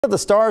The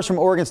stars from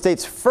Oregon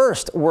State's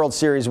first World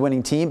Series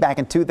winning team back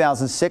in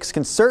 2006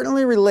 can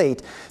certainly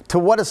relate to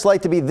what it's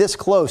like to be this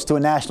close to a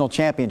national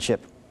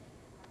championship.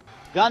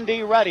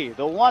 Gundy ready,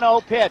 the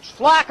 1-0 pitch.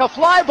 Flack, a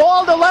fly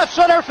ball to left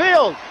center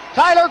field.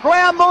 Tyler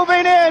Graham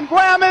moving in.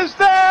 Graham is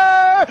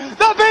there.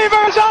 The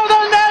Beavers are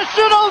the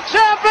national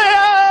champions!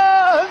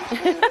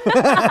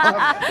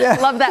 Yeah.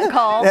 Love that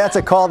call. That's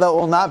a call that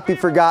will not be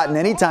forgotten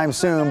anytime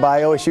soon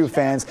by OSU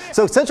fans.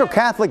 So Central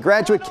Catholic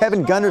graduate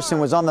Kevin Gunderson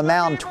was on the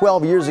mound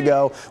 12 years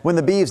ago when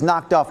the Beavs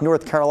knocked off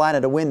North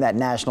Carolina to win that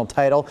national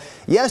title.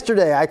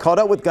 Yesterday, I caught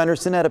up with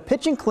Gunderson at a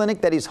pitching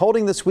clinic that he's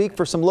holding this week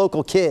for some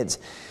local kids.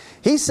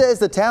 He says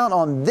the talent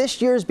on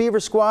this year's Beaver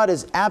squad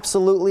is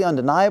absolutely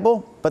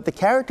undeniable, but the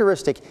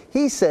characteristic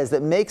he says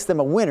that makes them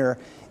a winner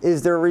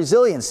is their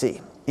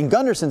resiliency. In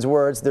Gunderson's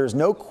words, there's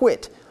no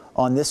quit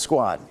on this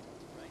squad.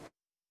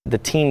 The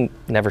team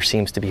never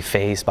seems to be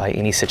fazed by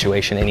any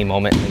situation, any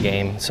moment in the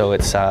game. So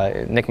it's,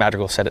 Nick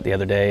Madrigal said it the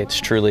other day, it's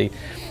truly,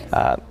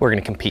 we're going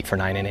to compete for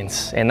 9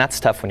 innings. And that's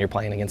tough when you're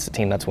playing against a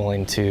team that's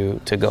willing to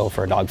go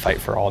for a dogfight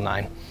for all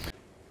 9.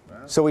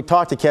 So we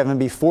talked to Kevin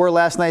before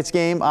last night's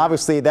game.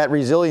 Obviously, that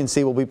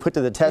resiliency will be put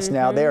to the test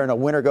now. They're in a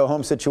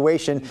win-or-go-home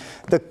situation.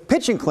 The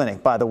pitching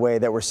clinic, by the way,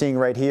 that we're seeing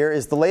right here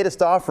is the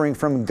latest offering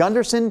from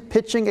Gunderson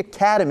Pitching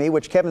Academy,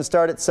 which Kevin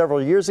started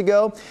several years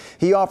ago.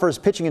 He offers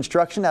pitching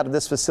instruction out of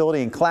this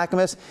facility in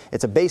Clackamas.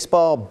 It's a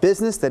baseball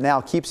business that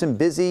now keeps him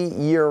busy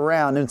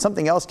year-round. And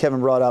something else Kevin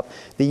brought up,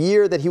 the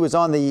year that he was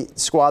on the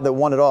squad that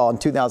won it all in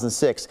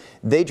 2006,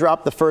 they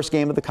dropped the first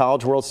game of the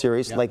College World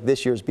Series like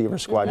this year's Beaver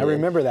squad did. I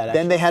remember that, actually.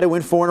 Then they had to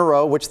win 4 in a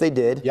row, which they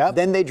did. Yep.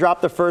 Then they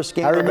dropped the first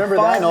game of the that.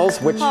 finals,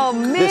 which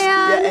and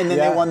then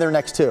they won their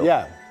next 2.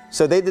 Yeah.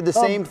 So they did the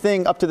same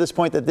thing up to this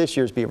point that this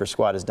year's Beaver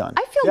squad has done.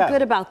 I feel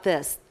good about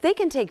this. They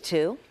can take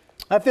 2.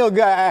 I feel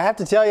good. I have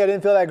to tell you, I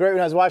didn't feel that great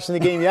when I was watching the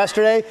game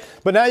yesterday,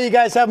 but now you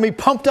guys have me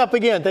pumped up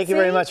again. Thank you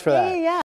very much for that. Yeah.